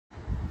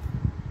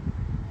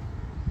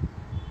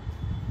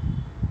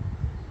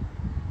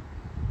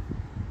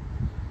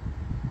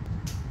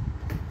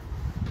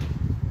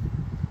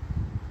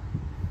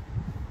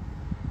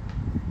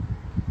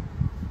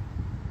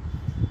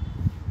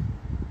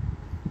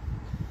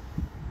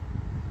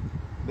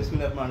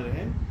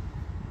Bismillahirrahmanirrahim.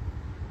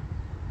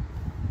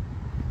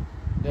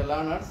 Dear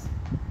learners,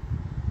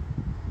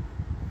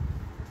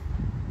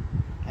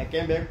 I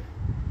came back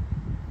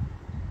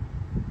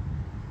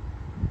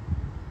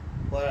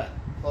for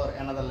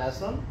another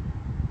lesson.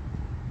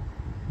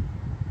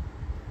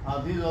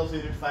 This is also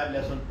Unit 5,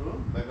 Lesson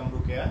 2, Begum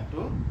Rokeya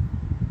 2,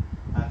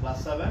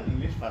 Class 7,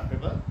 English, first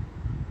paper.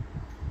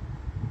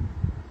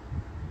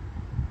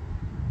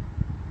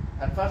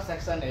 At first,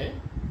 Section A,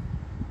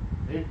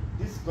 read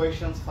these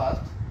questions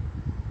first,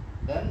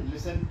 then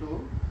listen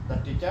to the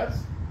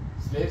teachers,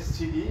 slate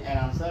CD and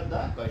answer the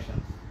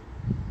questions.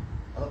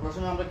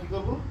 প্রশ্ন আমরা কি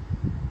করব?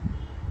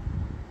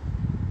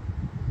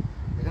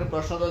 এখানে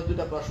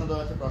দুটা প্রশ্ন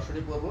দেওয়া আছে,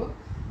 প্রশ্নটি পড়ব,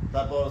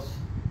 তারপর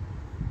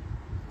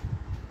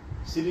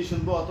সিডি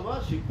শুনবো অথবা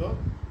শিক্ষক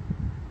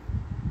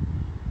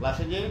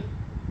ক্লাসে যে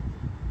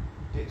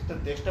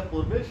টেক্সটটা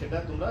পড়বে সেটা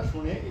তোমরা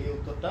শুনে এই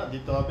উত্তরটা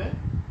দিতে হবে।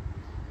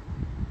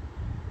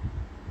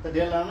 So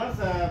dear learners,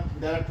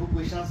 there are two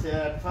questions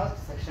here at first,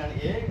 Section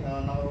A.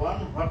 Number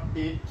 1, what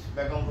did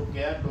Begum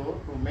Rokeya do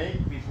to make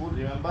people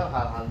remember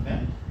her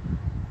husband?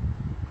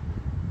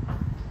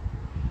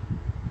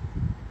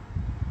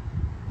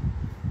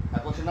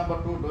 Question number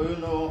 2, do you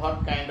know what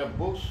kind of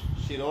books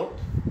she wrote?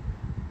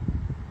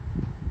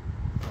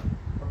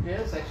 Okay,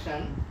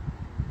 Section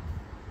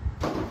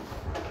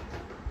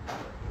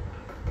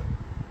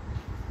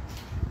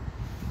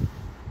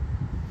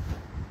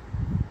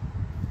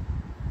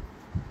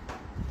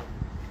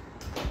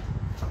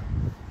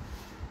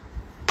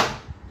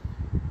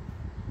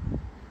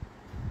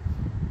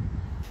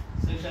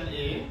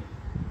A,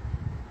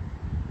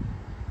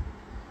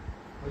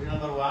 question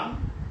number 1.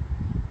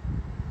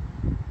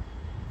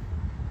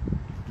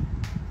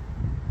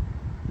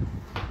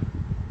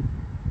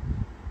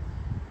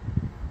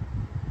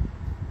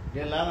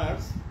 Dear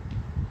learners,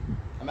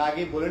 আমি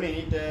আগে বলে নিই,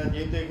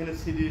 যেহেতু এখানে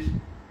series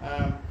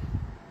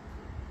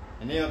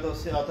নেই,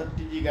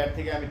 authority guide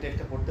থেকে আমি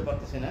টেক্সটটা পড়তে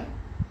পারতেছি না,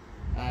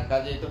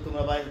 কাজে এটা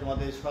তোমরা বাইরে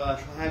তোমাদের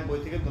সহায়ক বই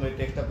থেকে তোমরা এই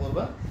টেক্সটটা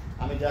পড়বা।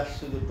 আমি জাস্ট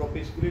শুধু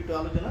টপিকসগুলি একটু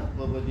আলোচনা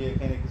করবো, যে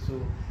এখানে কিছু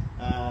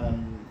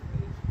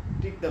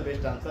ঠিক দ্য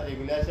বেস্ট আনসার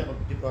এগুলি আছে এবং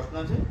কিছু প্রশ্ন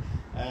আছে,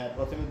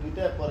 প্রথমে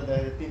 2টা, পরে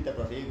দেখা যায় 3টা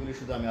প্রশ্ন, এইগুলি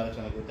শুধু আমি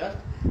আলোচনা করি জাস্ট।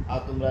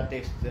 আর তোমরা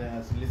টেক্সট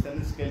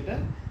লিসেনিং স্কেলটা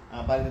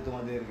বাড়িতে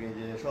তোমাদের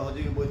যে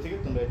সহযোগী বই থেকে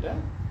তোমরা এটা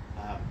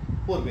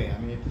পড়বে,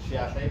 আমি একটু সে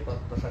আশাই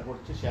প্রত্যাশা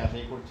করছি, সে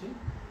আশাই করছি।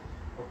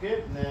 ওকে,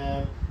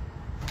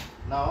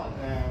 নাও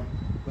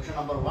question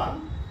number 1,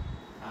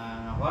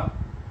 what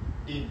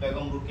did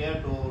Begum Rokeya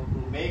do to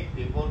make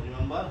people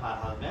remember her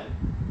husband?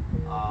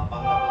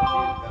 Bangla বলছি,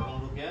 বেগম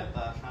রোকেয়া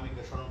তার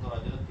স্বামীকে স্মরণ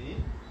করার জন্য তিনি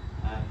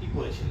কি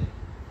করেছিলেন?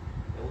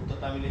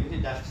 উত্তরটা আমি লিখেছি,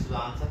 জাস্ট শুধু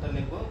আনসারটা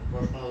লিখবো।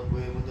 প্রশ্ন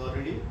বইয়ের মধ্যে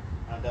অলরেডি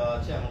দেওয়া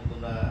আছে এবং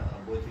তোমরা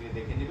বই থেকে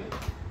দেখে নিবে।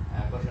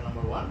 Question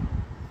number 1,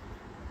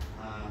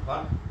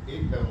 what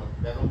did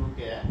Begum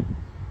Rokeya,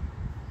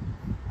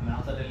 আমি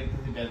আনসারটা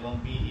লিখতেছি Begum,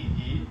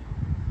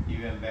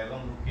 BEGUM,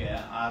 Begum Rokeya,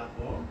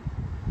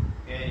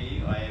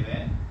 ROKEYA,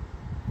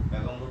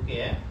 Begum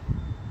Rokeya.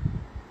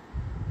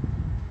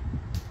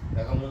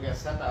 Begum Rokeya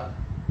set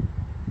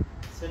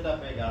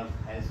up a girls'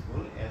 high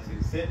school. As he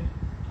set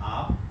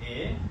up a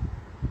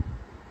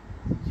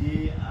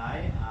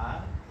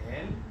GIRLS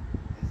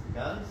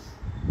girls'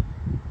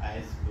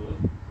 high school.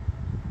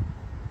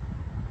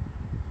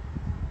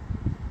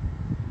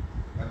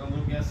 Begum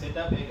Rokeya set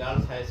up a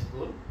girls' high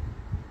school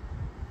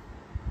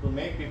to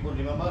make people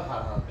remember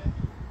her husband.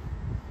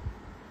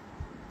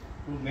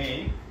 To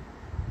make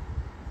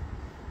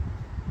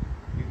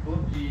people,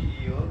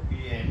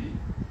 GEOPN,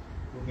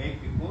 to make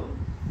people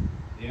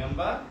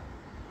remember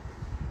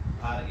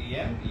her,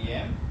 EM,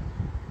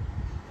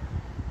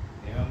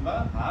 remember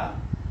her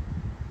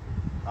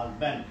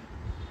husband,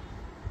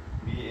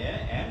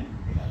 BAN.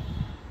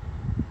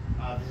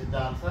 This is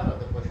the answer of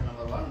the question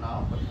number 1. Now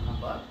question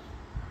number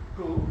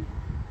 2.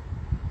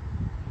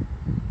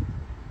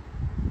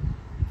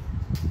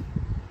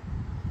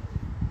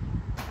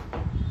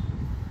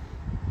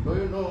 Do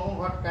you know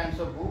what kinds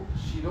of books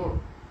she wrote?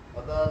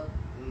 অর্থাৎ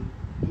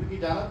তুমি কি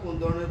জানো কোন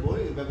ধরনের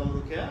বই বেগম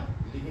রোকেয়া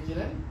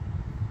লিখেছিলেন?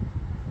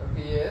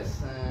 ওকে,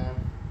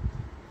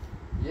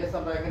 yes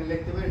আমরা এখানে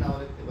লিখতে পারি, নাও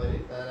লিখতে পারি,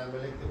 তাহলে আমরা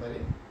লিখতে পারি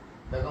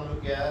Begum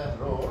Rokeya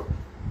road,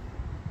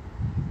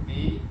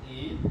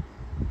 BE,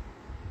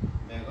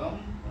 Begum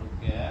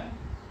Rokeya,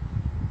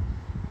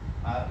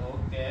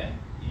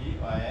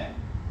 ROKEYA,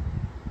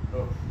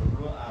 road,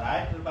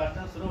 right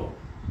persons road,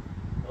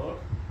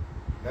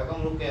 Begum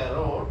Rokeya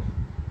road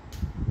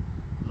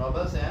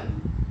novels and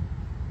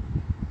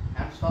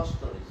short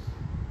stories.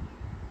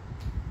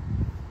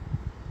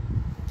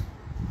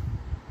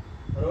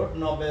 Wrote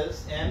novels,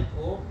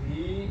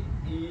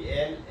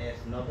 NOVELS,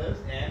 novels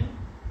and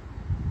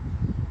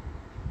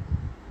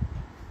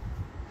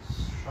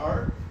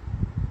short,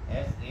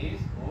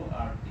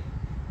 SHORT,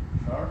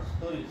 short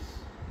stories,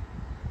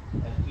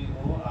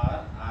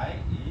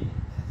 STORIES,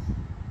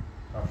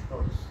 short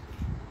stories.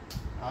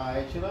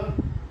 এই ছিল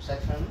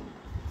সেকশন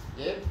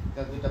A.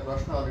 The দুইটা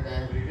প্রশ্ন already I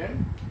have written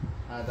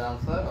the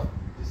answer of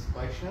this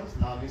questions.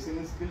 Now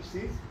listening skill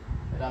 6,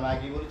 এটা আমি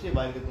আগে বলেছি,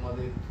 বাইরে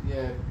তোমাদের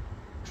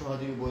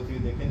সহযোগী বই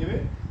থেকে দেখে নেবে।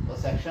 তো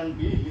section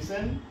B,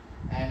 listen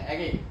and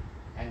again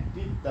and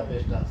pick the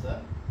best answer.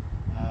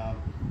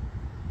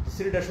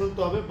 সিরিটা শুনতে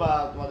হবে বা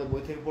তোমাদের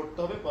বই থেকে পড়তে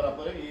হবে, পড়ার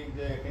পরে এই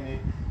যে এখানে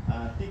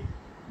টিক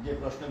যে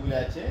প্রশ্নগুলি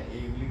আছে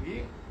এইগুলি কি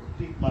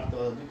টিক মারতে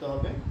দিতে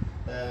হবে,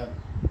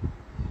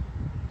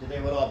 যেটা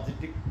বলো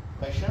অবজেক্টিভ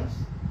কোয়েশ্চেনস।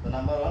 তো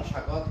number 1,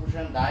 Shakawat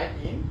Hossain died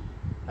in,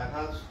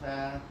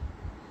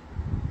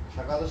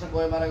 Shakawat Hossain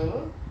কবে মারা গেল,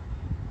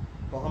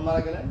 কখন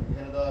মারা গেলেন?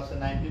 এখানে দেওয়া আছে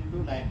 1902,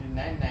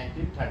 1909,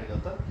 1930,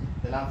 অর্থাৎ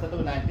তাহলে আনসারটা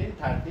হবে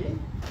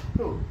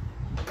 1932।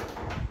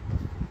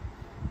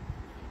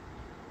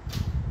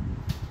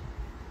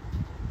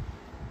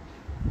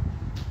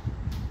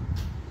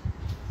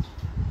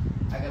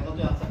 আগের মতো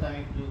আনসারটা আমি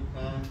একটু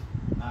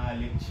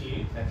লিখছি।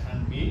 সেকশন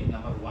বি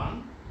নাম্বার 1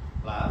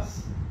 প্লাস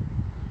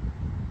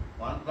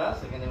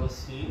এখানে হবে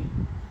সি,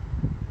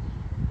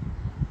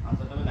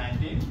 আনসারটা হবে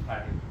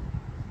 1932।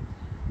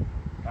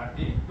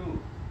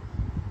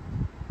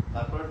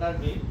 তারপরটা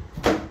B,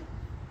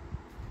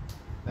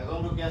 Begum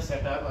Rokeya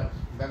setup.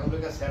 Begum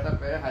Rokeya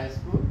সেটআপে high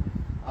school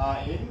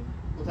in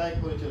কোথায়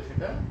করেছিল?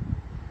 সেটা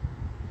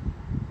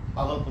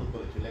ভাগলপুর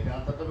করেছিল। এখানে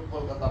আনসারটা হবে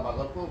কলকাতা,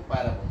 ভাগলপুর,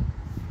 পায়রাবন।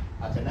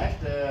 আচ্ছা,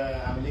 নেক্সট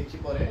আমি লিখছি,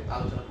 পরে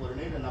আলোচনা করে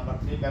নিই। Number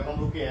 3, Begum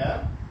Rokeya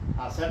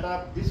set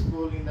up this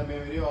school in the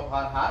memory of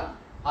her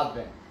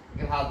husband.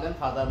 এখানে হাজব্যান্ড,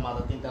 ফাদার,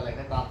 মাদার তিনটা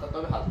লেখা, তো আনসারটা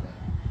হবে হাজব্যান্ড।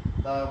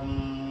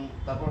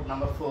 তারপর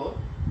number 4,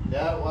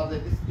 there was A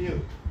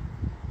dispute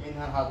in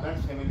her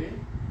husband's family.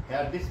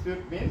 Her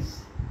dispute means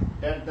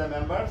that the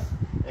members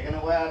এখানে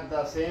were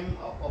the same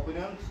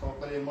opinion,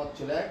 সকলের মত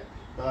ছিল এক।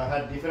 তো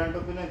had different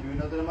opinion,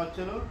 বিভিন্ন ধরনের মত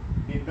ছিল,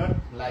 did not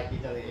like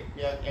each other,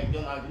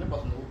 একজন আরেকজনের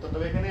পছন্দ। উত্তরটা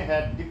এখানে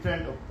had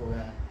different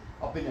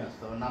opinions।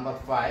 তো number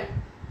 5,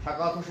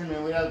 Shakawat Hossain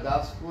Memorial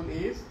girls school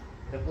is,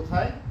 এটা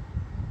কোথায়?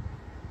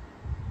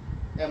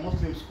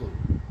 মুসলিম স্কুল।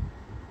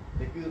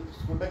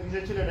 স্কুলটা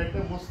কিসের ছিল? এটা একটা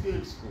মুসলিম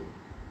স্কুল।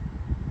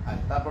 আর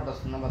তারপর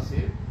number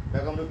 6,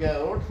 Begum Rokeya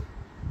road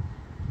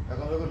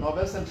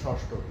novels and short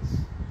stories.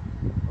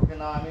 Okay,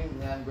 now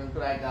I'm going to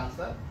write the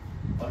answer.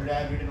 Already I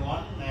have written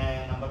one.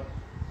 Number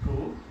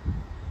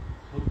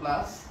 2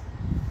 plus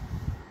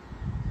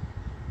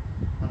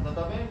answer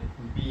to be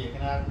B.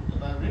 এখানে আর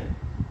উত্তরটা হবে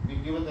বি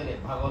কি বলতে রে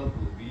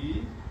Bhagalpur, B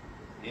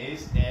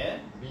S A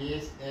G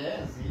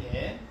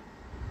A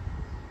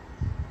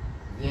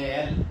J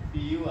L P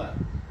U R,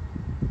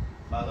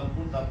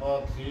 Bhagalpur. তারপর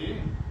 3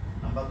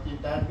 number 3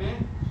 টা হবে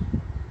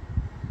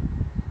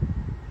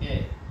A,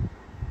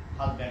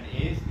 husband,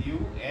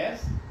 HUSBAND,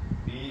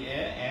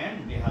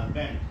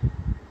 husband।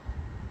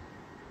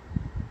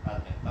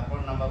 তারপর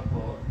নাম্বার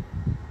 4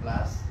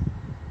 প্লাস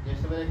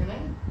যেসব এখানে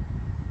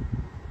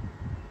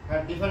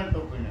had different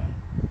opinion,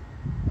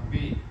 B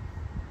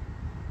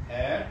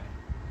had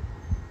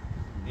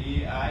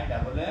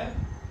DIFFERENT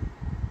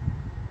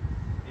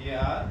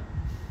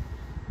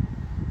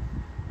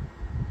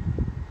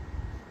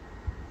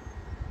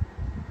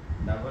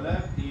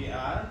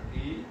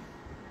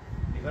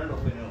different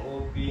opinion,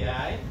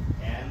 OPINI,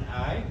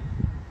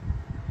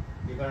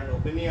 different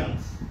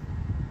opinions।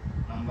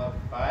 Number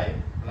 5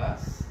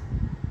 plus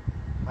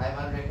 5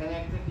 আর এখানে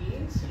একটা কি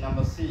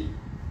number C,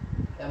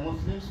 a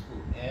Muslim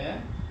school,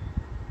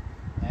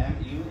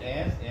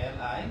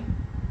 MUSLI,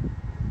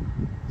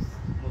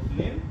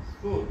 Muslim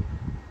school।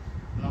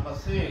 Number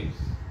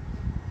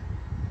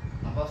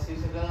 6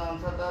 এখানে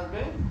আনসারটা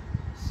আসবে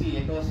C,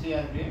 এটা C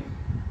আসবে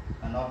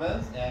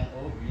novels,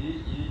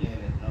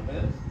 NOVELS,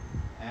 novels,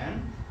 and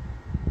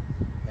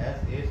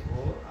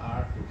SHORT,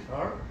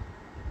 short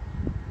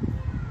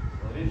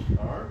stories,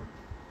 short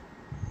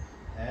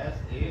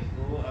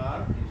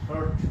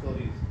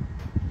stories,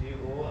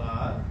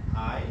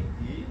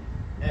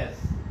 STORIES,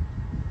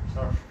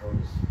 short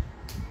stories।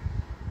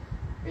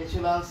 It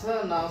will answer.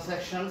 Now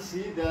section C,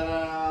 there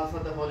are also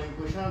the following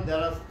question.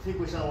 There are 3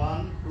 questions,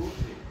 1, 2,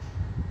 3.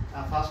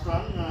 First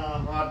one,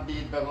 what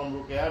did Begum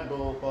Rokeya do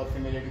for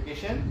female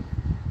education?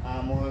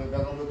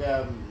 Begum Rokeya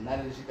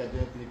নারী শিক্ষার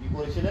জন্য তিনি কি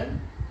করেছিলেন?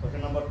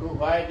 Question number 2,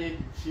 why did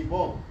she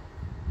move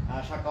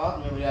Shakawat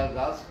Memorial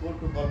girls school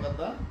two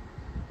Kolkata?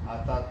 আর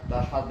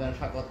তার husband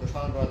শাকাওয়াতকে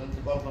স্মরণ করার জন্য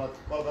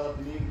কলকাতা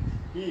তিনি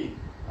কি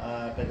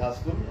একটা গার্লস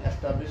স্কুল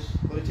এস্টাবলিশ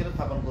করেছিলেন,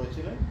 স্থাপন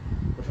করেছিলেন।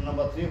 Question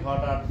number 3,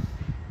 what are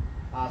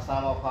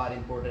some of her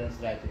important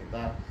writing?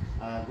 তার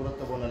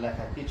গুরুত্বপূর্ণ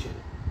লেখা কি ছিল?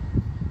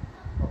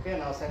 Okay,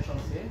 now section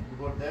C.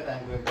 Before that, I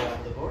am going to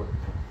write the board.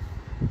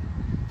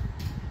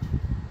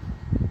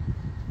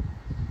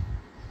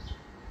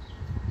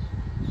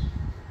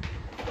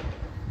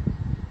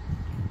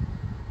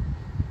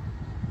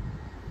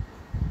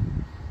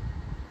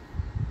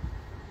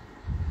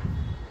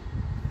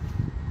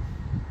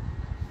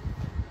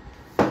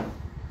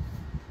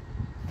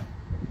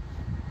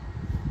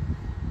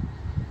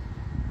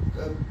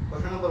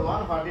 Question number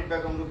 1, what did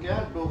Begum Rokeya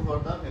do for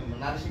the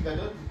নারী শিক্ষা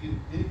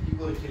তিনি কি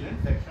করেছিলেন?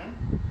 Section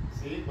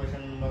C.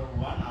 Question number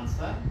 1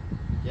 answer,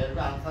 এর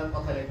আনসার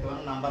কথা লিখতে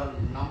পারেন,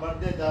 নাম্বার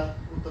দিয়ে যা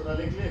উত্তরটা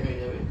লিখলে হয়ে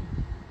যাবে।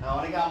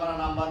 অনেকে আমরা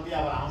নাম্বার দিয়ে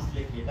আবার আনসার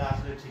লিখি, এটা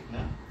আসলে ঠিক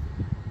না।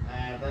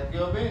 তাহলে কি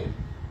হবে?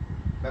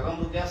 Begum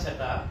Rokeya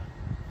set up,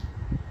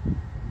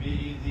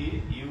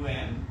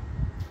 BEGUM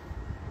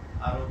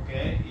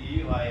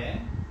ROKEYA,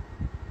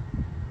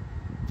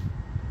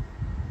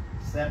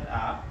 set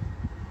up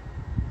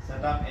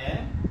a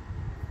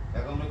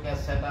Begum Rokeya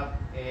set up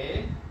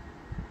a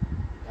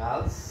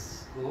girls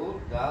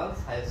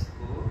high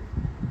school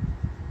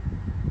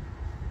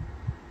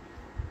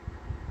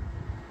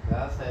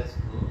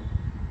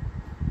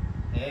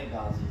a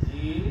girls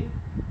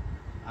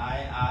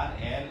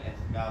GIRLS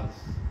girls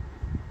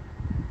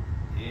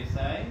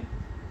SI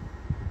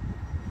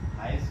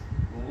high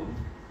school,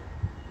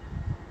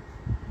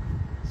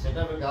 set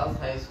up a girls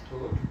high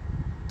school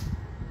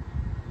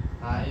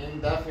in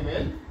the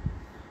female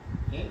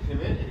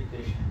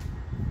education,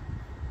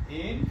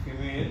 in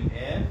female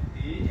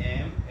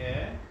FEMA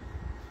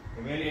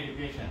female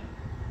education,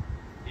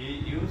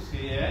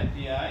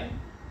 EUCATI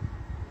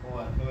for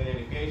female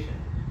education.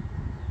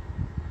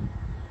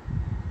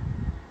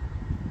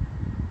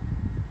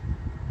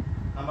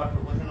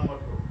 Question number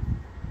 2.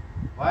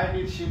 Why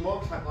did she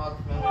move Shakot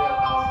Memorial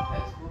Girls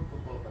High School to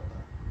Kolkata?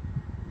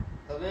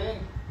 তবে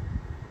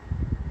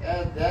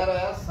there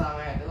is some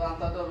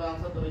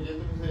answer to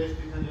যেহেতু কিছু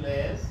restriction চলে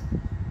S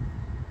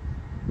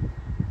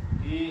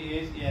he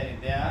is here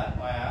there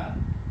where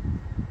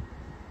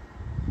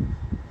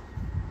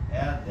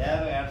there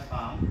were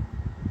some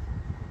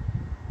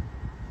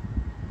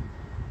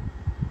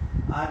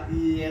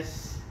RES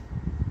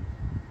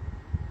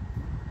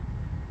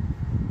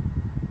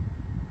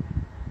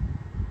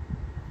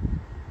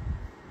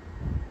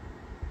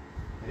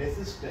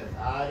resistance,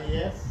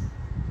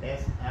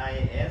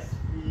 RESISPANCES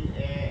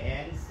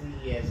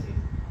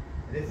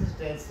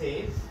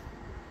resistances,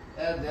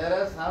 there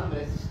are some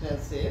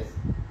resistances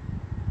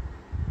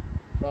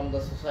from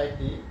the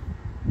society,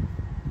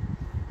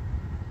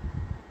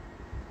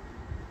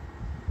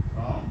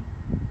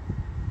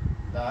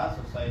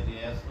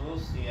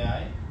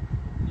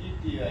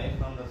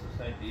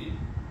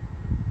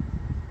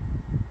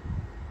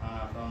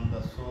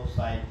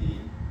 SOCIETI,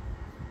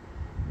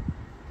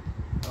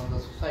 from the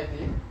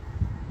society,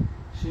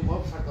 she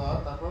moved Shakot,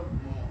 তারপর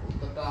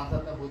উত্তরটা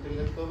আনসারটা বলতে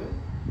লিখতে হবে,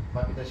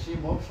 বাকিটা she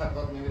moved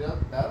Shakot Memorial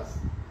Girls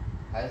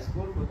High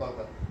School to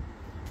Kolkata.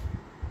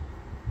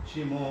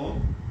 She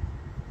moved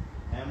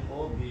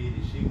MOVD,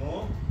 she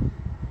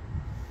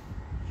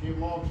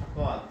moved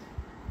Shakot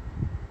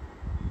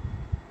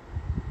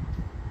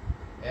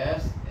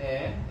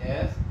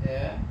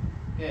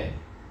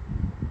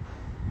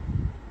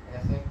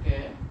SASAK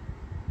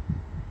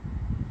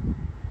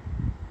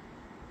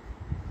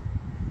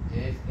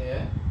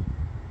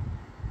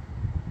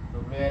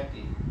WAT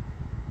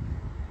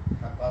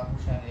Shakot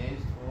Mission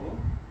H2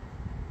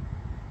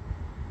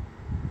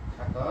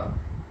 Shakot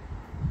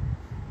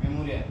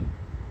Memorial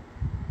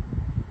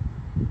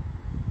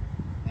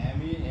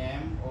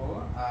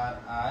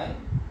MEMORI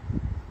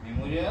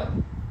Memorial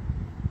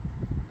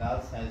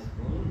Girls High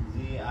School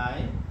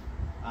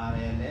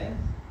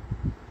GIRLS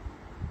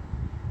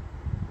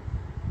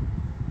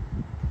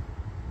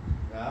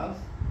Girls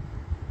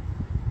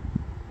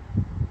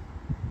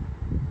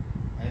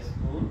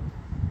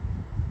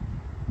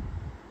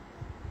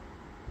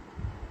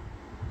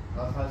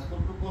High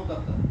School to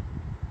Kolkata.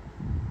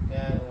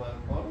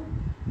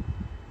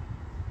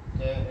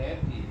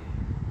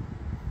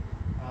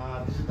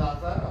 This is the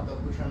answer of the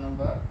question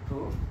number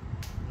 2.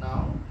 Now,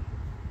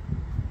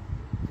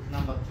 question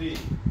number 3.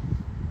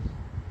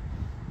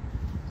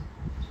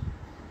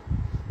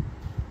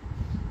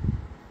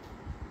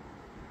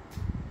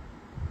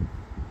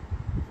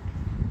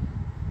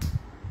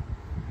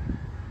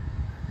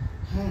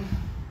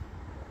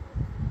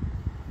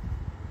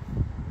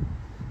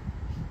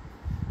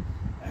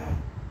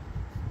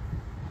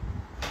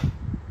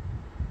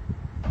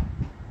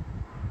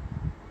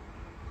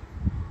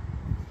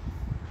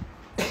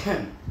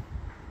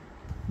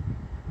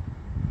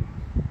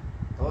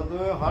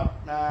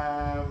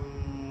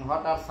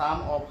 What are some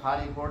of her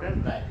important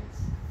writings?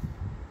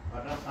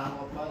 What are some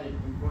of her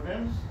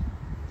important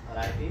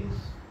writings?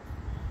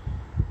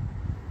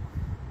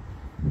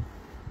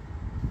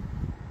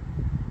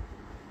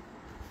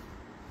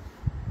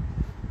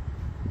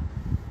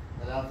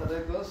 The answer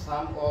is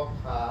some of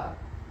her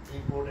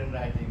important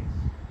writings.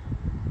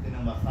 The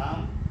number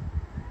some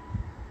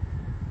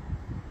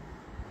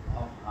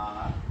of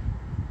her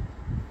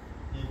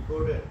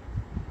important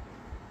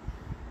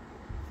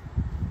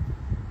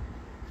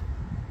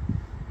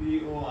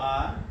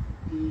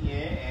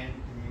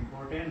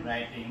important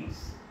writings,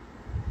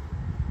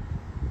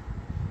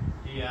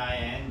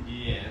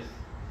 TINGS.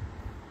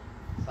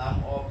 Some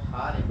of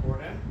her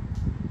important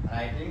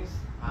writings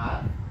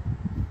are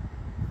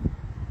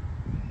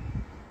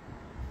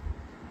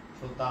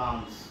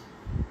Sultans,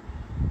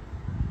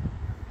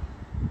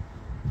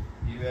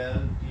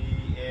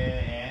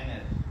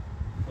 ULTANS,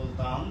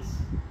 Sultans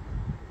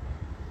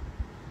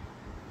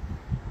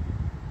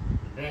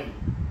Dream,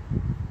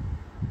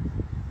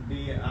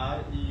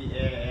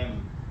 DREAM,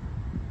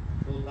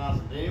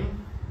 Sultan's Dream,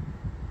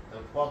 the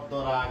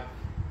Poddorak,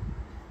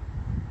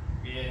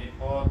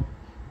 Pod,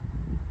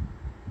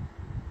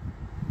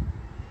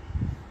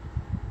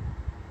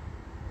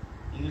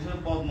 ইংলিশে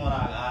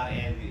পদ্মরাগ আর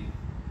এর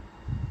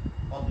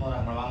পদ্মরাগ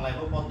আমরা বাংলায়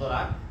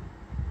পদ্মরাগ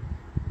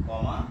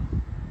কমা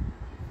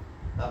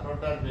তারপর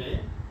আসবে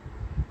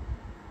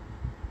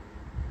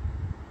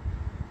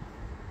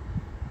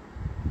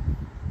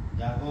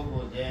জাগো গো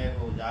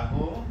জাগো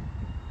জাগো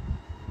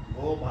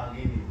গো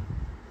বাঘিনী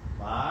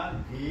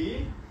বাঘি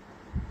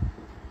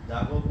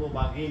জাগো গো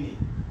বাঘিনী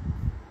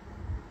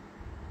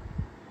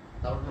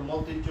তারপর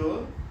motichoor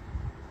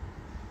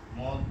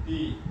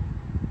motichoor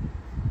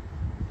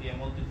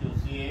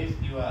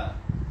CHUR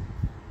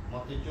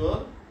motichoor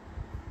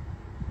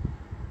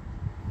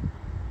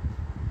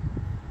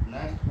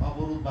next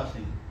অবরোধ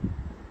বাসিনী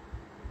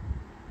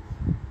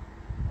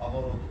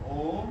অবরোধ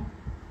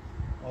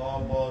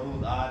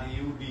অবরোধ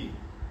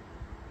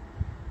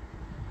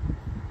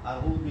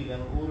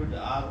RUD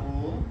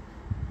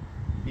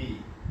ROD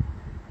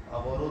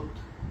অবরোধ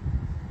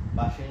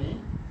বাসিনী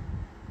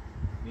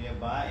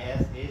বা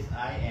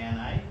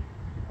SHINI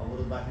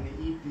অবরোধ বাসিনী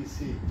ETC।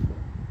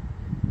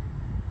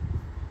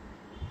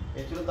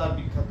 এই ছিল তার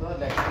বিখ্যাত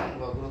লেখা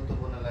বা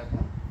গুরুত্বপূর্ণ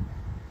লেখা।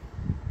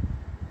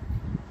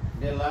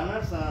 Dear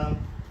learners,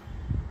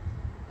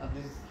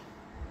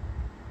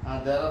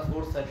 there are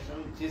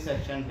three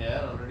sections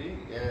here already,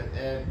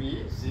 A, B,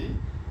 C,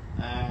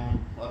 and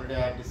already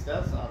I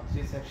discussed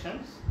 3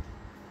 sections.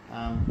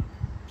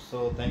 So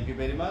thank you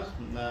very much.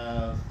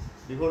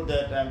 Before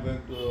that, I am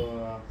going to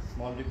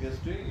small request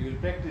to you. You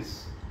will practice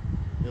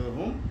your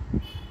home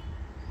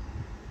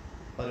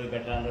for your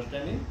better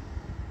understanding.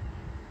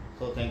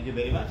 So thank you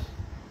very much.